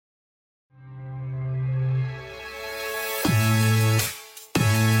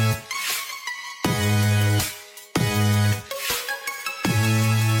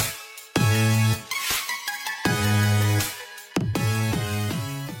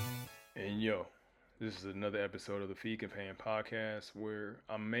Yo, this is another episode of the Feed Companion podcast where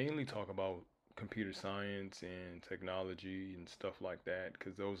I mainly talk about computer science and technology and stuff like that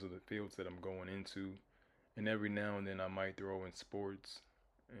because those are the fields that I'm going into. And every now and then I might throw in sports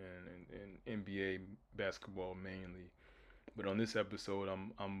and NBA basketball mainly. But on this episode,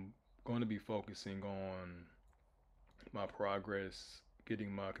 I'm going to be focusing on my progress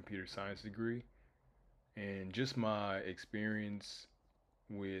getting my computer science degree and just my experience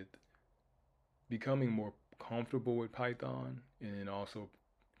with becoming more comfortable with Python and then also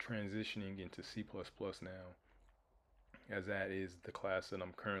transitioning into C++ now, as that is the class that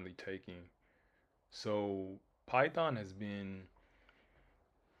I'm currently taking. So, Python has been,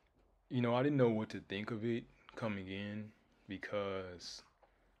 I didn't know what to think of it coming in because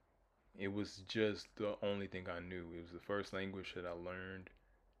it was just the only thing I knew. It was the first language that I learned.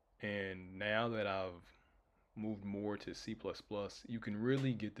 And now that I've moved more to C++, you can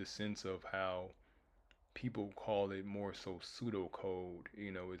really get the sense of how people call it more so pseudocode.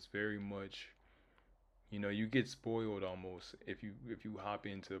 It's very much, you get spoiled almost if you hop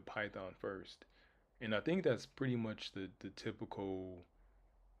into Python first. And I think that's pretty much the typical,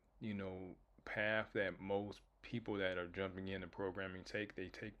 you know, path that most people that are jumping into programming take. They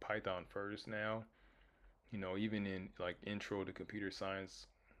take Python first now. Even in like intro to computer science,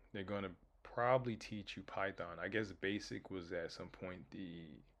 they're gonna probably teach you Python. I guess basic was at some point the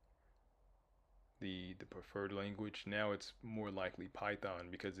preferred language. Now it's more likely Python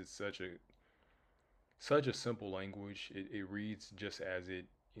because it's such a simple language. It reads just as it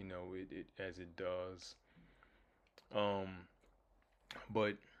as it does. Um,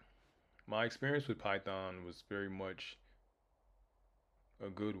 but my experience with Python was very much a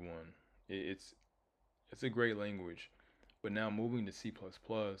good one. It's a great language. But now moving to C++,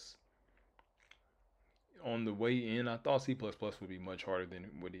 on the way in, I thought C++ would be much harder than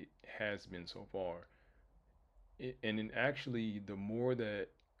what it has been so far. And then actually, the more that,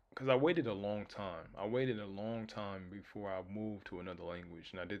 because I waited a long time before I moved to another language,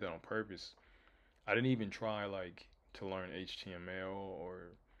 and I did that on purpose. I didn't even try like to learn HTML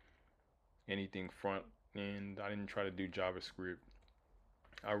or anything front end. I didn't try to do JavaScript.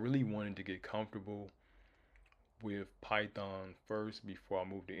 I really wanted to get comfortable with Python first before I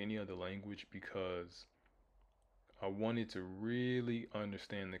moved to any other language because I wanted to really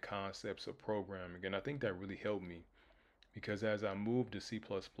understand the concepts of programming. And I think that really helped me because as I moved to C++,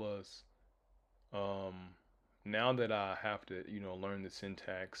 um, now that I have to, learn the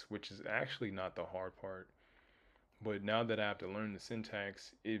syntax, which is actually not the hard part, but now that I have to learn the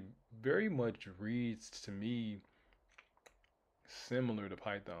syntax, it very much reads to me similar to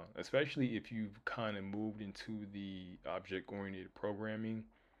Python, especially if you've kind of moved into the object-oriented programming,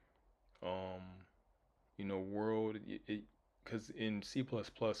 um, world. Because in C++,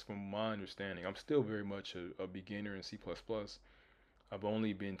 from my understanding, I'm still very much a beginner in C++. I've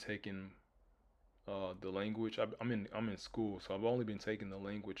only been taking the language. I'm in school, so I've only been taking the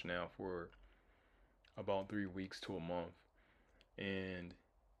language now for about 3 weeks to a month. And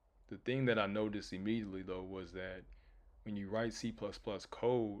the thing that I noticed immediately though was that when you write C++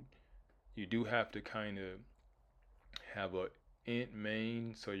 code, you do have to kind of have a int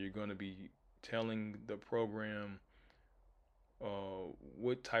main, so you're going to be telling the program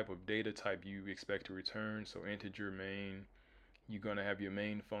what type of data type you expect to return. So integer main, you're going to have your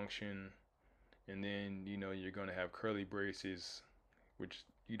main function, and then you're going to have curly braces, which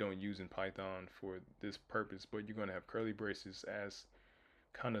you don't use in Python for this purpose, but you're going to have curly braces as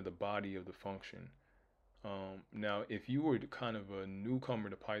kind of the body of the function. Now, if you were kind of a newcomer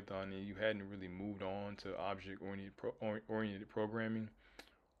to Python and you hadn't really moved on to oriented programming,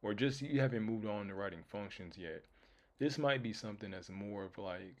 or just you haven't moved on to writing functions yet, this might be something that's more of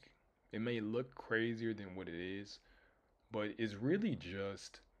like, it may look crazier than what it is, but it's really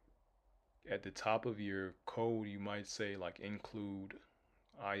just at the top of your code, you might say like include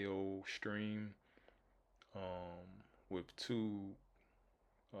IO stream with two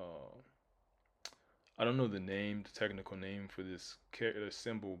uh, I don't know the technical name for this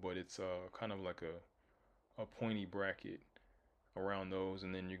symbol, but it's kind of like a pointy bracket around those,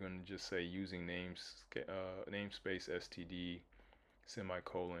 and then you're gonna just say using namespace std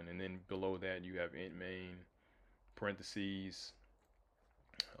semicolon, and then below that you have int main parentheses,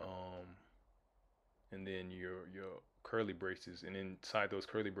 um, and then your curly braces, and inside those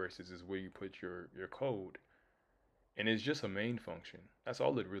curly braces is where you put your code. And it's just a main function. That's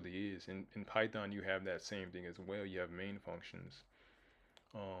all it really is. In Python, you have that same thing as well. You have main functions.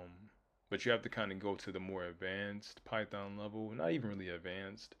 Um, but you have to kind of go to the more advanced Python level. Not even really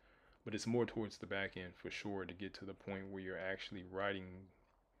advanced, but it's more towards the back end for sure to get to the point where you're actually writing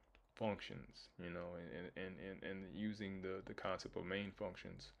functions, and using the concept of main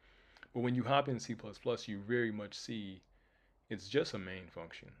functions. But when you hop in C++, you very much see it's just a main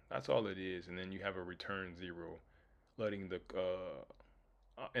function. That's all it is. And then you have a return zero, letting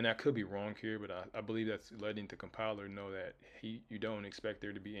and I could be wrong here, but I believe that's letting the compiler know that you don't expect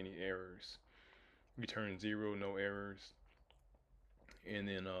there to be any errors. Return zero, no errors. And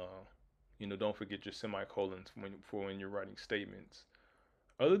then, don't forget your semicolons for when you're writing statements.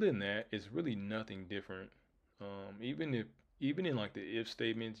 Other than that, it's really nothing different. Even in like the if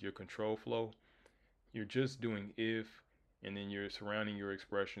statements, your control flow, you're just doing if, and then you're surrounding your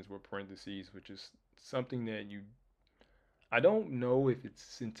expressions with parentheses, which is something that I don't know if it's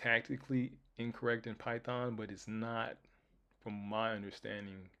syntactically incorrect in Python, but it's not, from my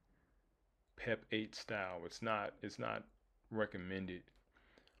understanding, PEP 8 style. It's not recommended.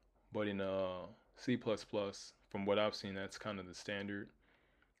 But in C++, from what I've seen, that's kind of the standard.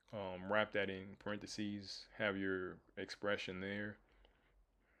 Wrap that in parentheses, have your expression there.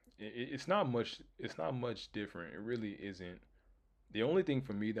 It's not much. It's not much different. It really isn't. The only thing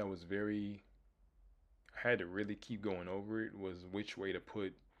for me that was very, I had to really keep going over it, was which way to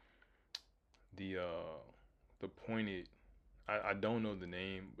put the pointed. I don't know the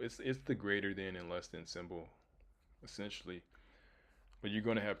name. It's the greater than and less than symbol, essentially. But you're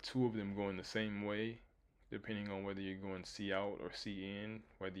gonna have two of them going the same way, depending on whether you're going C out or C in,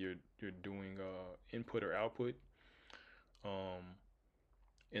 whether you're doing input or output. Um,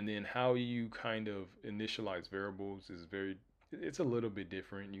 and then how you kind of initialize variables is it's a little bit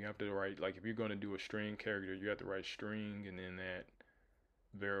different. You have to write, like, if you're going to do a string character, you have to write string and then that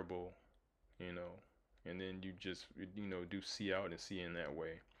variable, you know, and then you just, do C out and C in that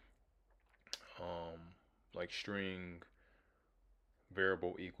way. Um, like string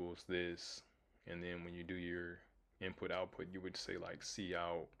variable equals this, and then when you do your input output, you would say like C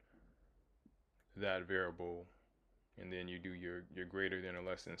out that variable, and then you do your greater than or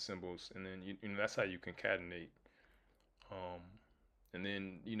less than symbols, and then that's how you concatenate. Um, and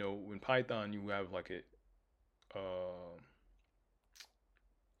then in Python you have like uh,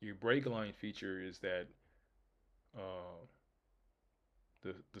 your break line feature is that uh,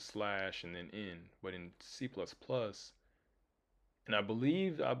 the slash and then in, but in C++, and I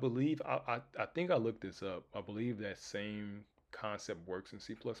think I looked this up. I believe that same concept works in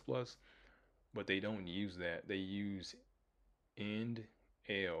C++, but they don't use that. They use end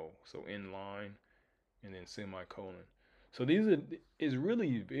L, so in line, and then semicolon. So these are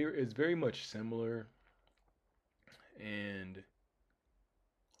is very much similar, and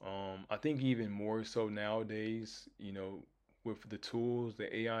I think even more so nowadays. With the tools,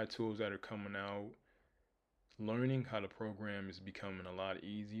 the AI tools that are coming out, learning how to program is becoming a lot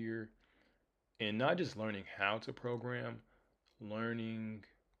easier, and not just learning how to program, learning.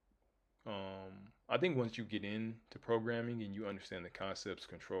 I think once you get into programming and you understand the concepts,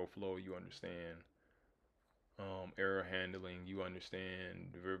 control flow, you understand error handling, you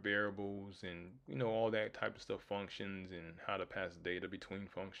understand variables, and all that type of stuff, functions, and how to pass data between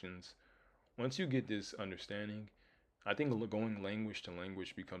functions. Once you get this understanding, I think going language to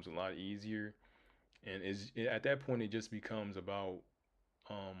language becomes a lot easier, and is at that point it just becomes about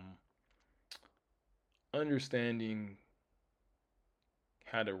um, understanding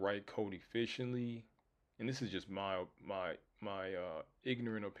how to write code efficiently. And this is just my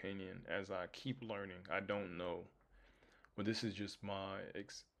ignorant opinion. As I keep learning, I don't know, but this is just my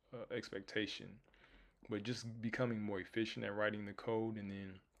expectation. But just becoming more efficient at writing the code, and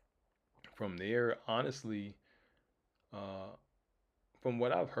then from there, honestly, uh, from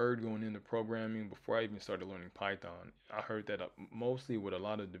what I've heard going into programming before I even started learning Python, I heard that mostly what a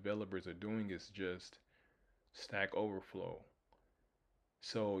lot of developers are doing is just Stack Overflow.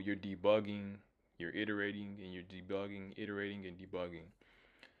 So you're debugging, you're iterating, and you're debugging, iterating, and debugging.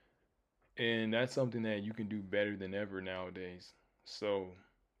 And that's something that you can do better than ever nowadays. So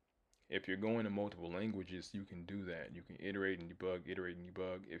if you're going to multiple languages, you can do that. You can iterate and debug, iterate and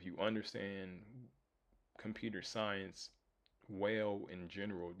debug. If you understand computer science well in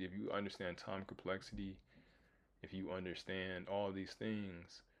general, if you understand time complexity, if you understand all these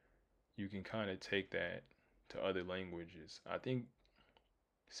things, you can kind of take that to other languages. I think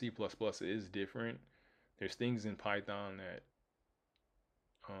C++ is different. There's things in Python that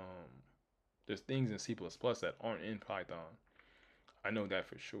um, there's things in C++ that aren't in Python. I know that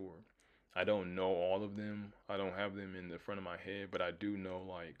for sure. I don't know all of them. I don't have them in the front of my head, but I do know,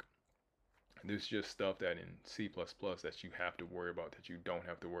 like, there's just stuff that in C++ that you have to worry about that you don't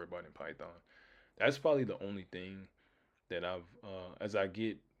have to worry about in Python. That's probably the only thing that as I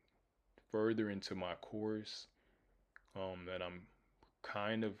get further into my course, that I'm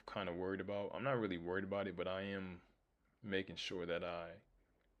kind of worried about. I'm not really worried about it, but I am making sure that I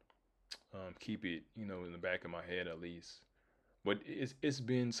keep it, in the back of my head at least. But it's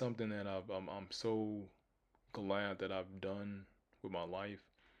been something that I'm so glad that I've done with my life.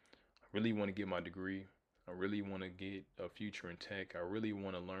 I really want to get my degree. I really want to get a future in tech. I really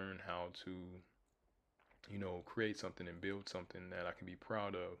want to learn how to, create something and build something that I can be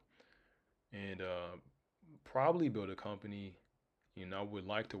proud of, and probably build a company. I would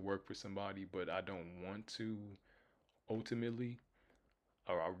like to work for somebody, but I don't want to ultimately.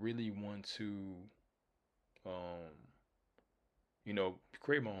 Or I really want to, um,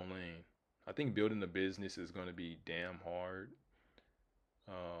 create my own lane. I think building a business is going to be damn hard.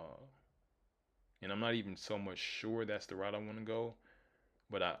 Uh, and I'm not even so much sure that's the route I want to go.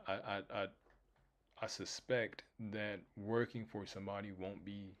 But I suspect that working for somebody won't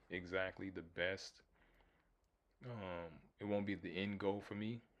be exactly the best. It won't be the end goal for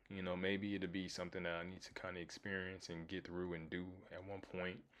me. Maybe it'll be something that I need to kind of experience and get through and do at one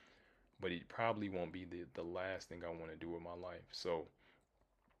point. But it probably won't be the last thing I want to do with my life. So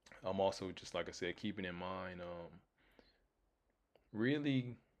I'm also, just like I said, keeping in mind,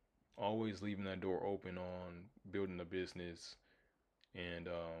 really always leaving that door open on building a business and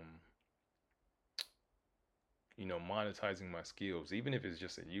monetizing my skills, even if it's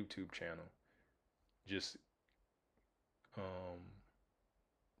just a YouTube channel. Just um,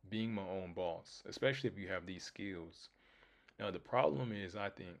 being my own boss, especially if you have these skills. Now, I think the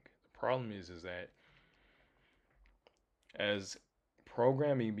problem is that as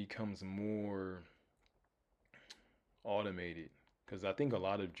programming becomes more automated, because I think a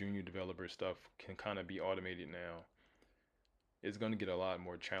lot of junior developer stuff can kind of be automated now, it's going to get a lot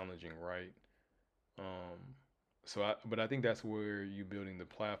more challenging, right? Um, but I think that's where you building the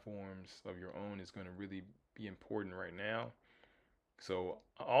platforms of your own is going to really be important right now. So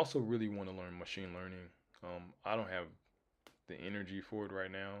I also really want to learn machine learning. I don't have the energy for it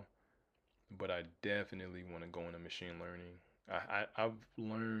right now, but I definitely want to go into machine learning. I've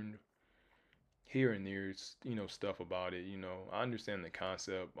learned here and there, stuff about it. I understand the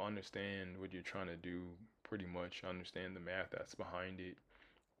concept. I understand what you're trying to do pretty much. I understand the math that's behind it.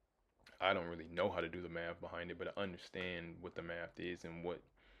 I don't really know how to do the math behind it, but I understand what the math is and what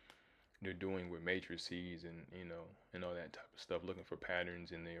they're doing with matrices and all that type of stuff, looking for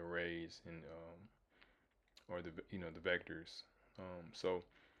patterns in the arrays and or the vectors. So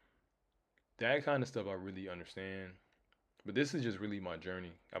that kind of stuff I really understand. But this is just really my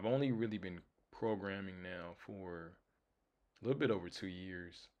journey. I've only really been programming now for a little bit over 2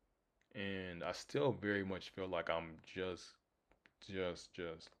 years, and I still very much feel like I'm just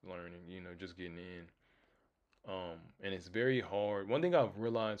learning. Just getting in. And it's very hard. One thing I've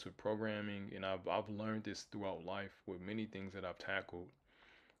realized with programming, and I've learned this throughout life with many things that I've tackled,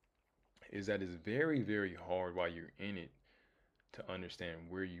 is that it's very, very hard while you're in it to understand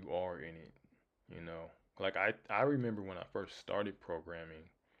where you are in it. You know, like I remember when I first started programming,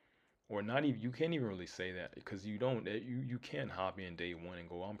 or not even, you can't even really say that because you can't hop in day one and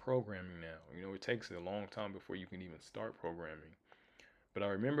go, I'm programming now. It takes a long time before you can even start programming. But I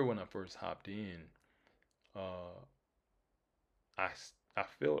remember when I first hopped in, uh, I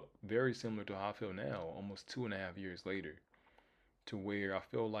felt very similar to how I feel now, almost 2.5 years later, to where I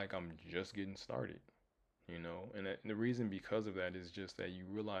feel like I'm just getting started. And the reason because of that is just that you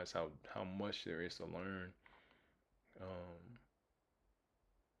realize how much there is to learn. Um,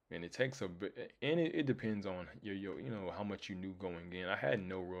 and it takes a bit, and it depends on your how much you knew going in. I had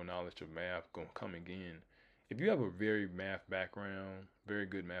no real knowledge of math coming in. If you have a very math background, very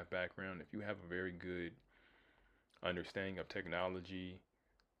good math background, if you have a very good understanding of technology,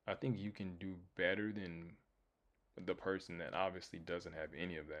 I think you can do better than the person that obviously doesn't have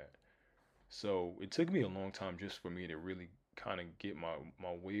any of that. So it took me a long time just for me to really kind of get my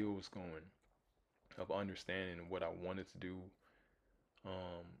wheels going of understanding what I wanted to do,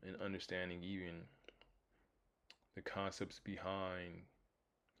 and understanding even the concepts behind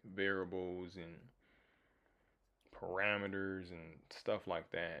variables and parameters and stuff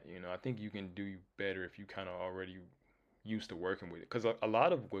like that. I think you can do better if you kind of already used to working with it. Because a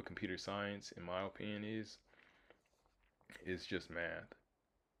lot of what computer science, in my opinion, is just math.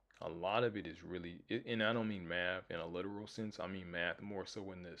 A lot of it is really, and I don't mean math in a literal sense. I mean math more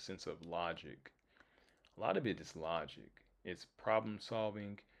so in the sense of logic. A lot of it is logic. It's problem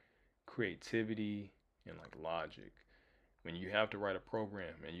solving, creativity, and like logic. When you have to write a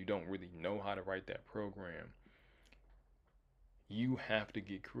program and you don't really know how to write that program, you have to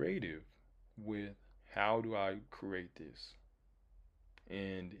get creative with how do I create this?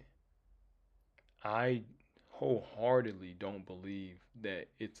 And I wholeheartedly don't believe that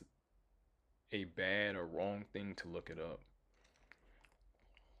it's a bad or wrong thing to look it up.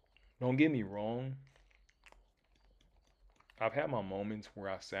 Don't get me wrong, I've had my moments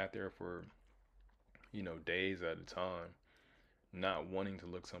where I sat there for, days at a time, not wanting to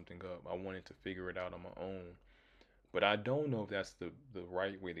look something up. I wanted to figure it out on my own. But I don't know if that's the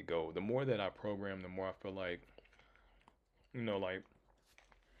right way to go. The more that I program, the more I feel like, like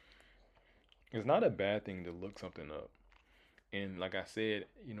it's not a bad thing to look something up. And like I said,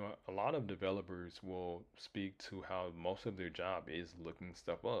 a lot of developers will speak to how most of their job is looking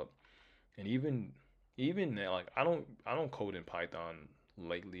stuff up. And even now, like I don't code in Python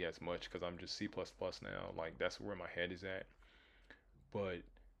lately as much because I'm just C++ plus plus now. Like that's where my head is at. But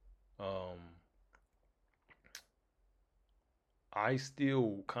um I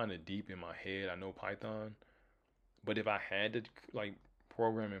still kind of deep in my head. I know Python, but if I had to like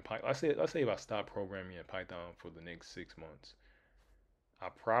program in Python, let's say if I stopped programming in Python for the next 6 months, I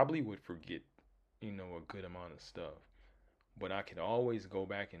probably would forget, a good amount of stuff. But I could always go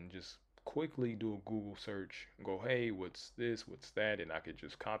back and just quickly do a Google search, go, hey, what's this, what's that, and I could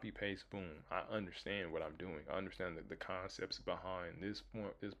just copy paste, boom. I understand what I'm doing. I understand the concepts behind this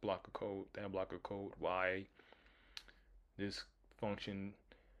block of code, that block of code, why this function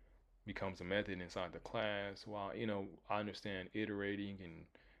becomes a method inside the class. While I understand iterating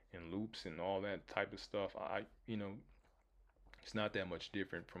and loops and all that type of stuff. It's not that much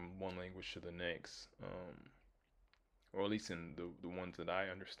different from one language to the next, or at least in the ones that I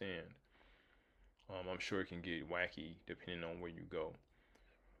understand. I'm sure it can get wacky depending on where you go.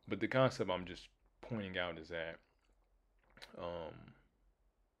 But the concept I'm just pointing out is that, um,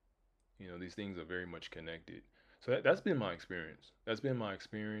 these things are very much connected. So that's been my experience. That's been my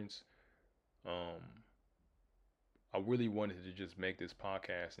experience. Um, I really wanted to just make this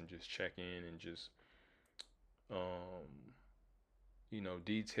podcast and just check in and just, um,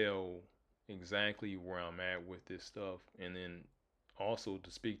 detail exactly where I'm at with this stuff. And then also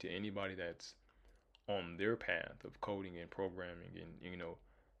to speak to anybody that's on their path of coding and programming. And,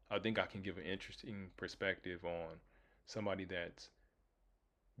 I think I can give an interesting perspective on somebody that's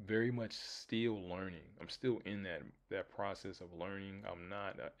very much still learning. I'm still in that process of learning. I'm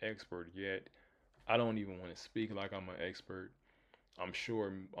not an expert yet. I don't even want to speak like I'm an expert. I'm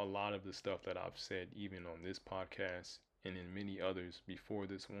sure a lot of the stuff that I've said, even on this podcast and in many others before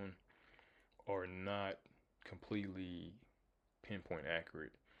this one, are not completely pinpoint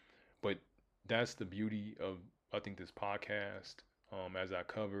accurate. But that's the beauty of, I think, this podcast. As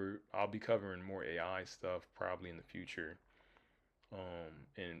I'll be covering more AI stuff probably in the future.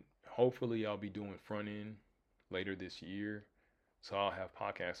 And hopefully I'll be doing front end later this year. So I'll have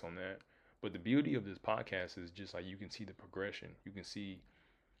podcasts on that. But the beauty of this podcast is just like you can see the progression. You can see,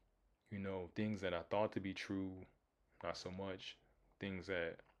 things that I thought to be true, not so much. Things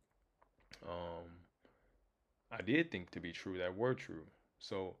that um, I did think to be true that were true.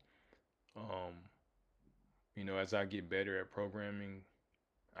 So, um, as I get better at programming,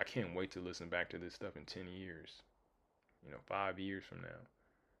 I can't wait to listen back to this stuff in 10 years, 5 years from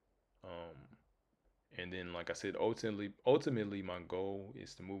now. Um, and then, like I said, ultimately, my goal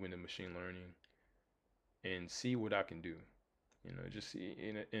is to move into machine learning and see what I can do. Just see,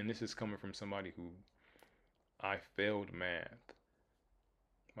 and this is coming from somebody who I failed math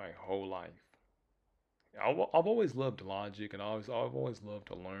my whole life. I've always loved logic, and I've always loved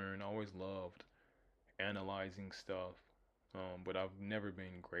to learn. I always loved analyzing stuff, but I've never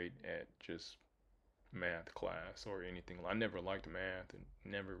been great at just math class or anything. I never liked math and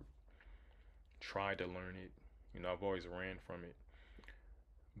never tried to learn it. I've always ran from it.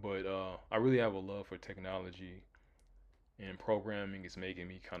 But I really have a love for technology, and programming is making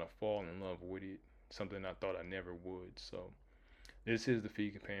me kind of fall in love with it. Something I thought I never would. So this is the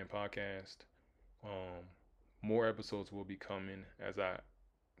Feed Companion podcast. Um, More episodes will be coming as I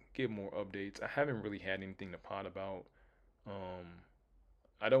get more updates. I haven't really had anything to pod about. Um,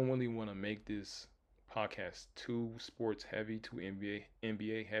 I don't really want to make this podcast too sports heavy, too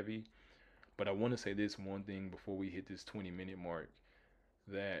NBA heavy. But I want to say this one thing before we hit this 20-minute mark,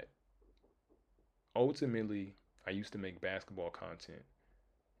 that ultimately I used to make basketball content,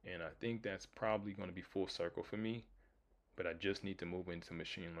 and I think that's probably going to be full circle for me, but I just need to move into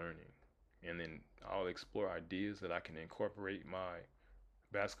machine learning. And then I'll explore ideas that I can incorporate my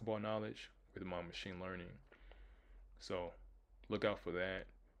basketball knowledge with my machine learning. So look out for that.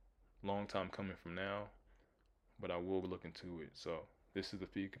 Long time coming from now, but I will look into it. So this is the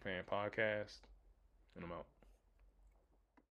Feed Companion podcast, and I'm out.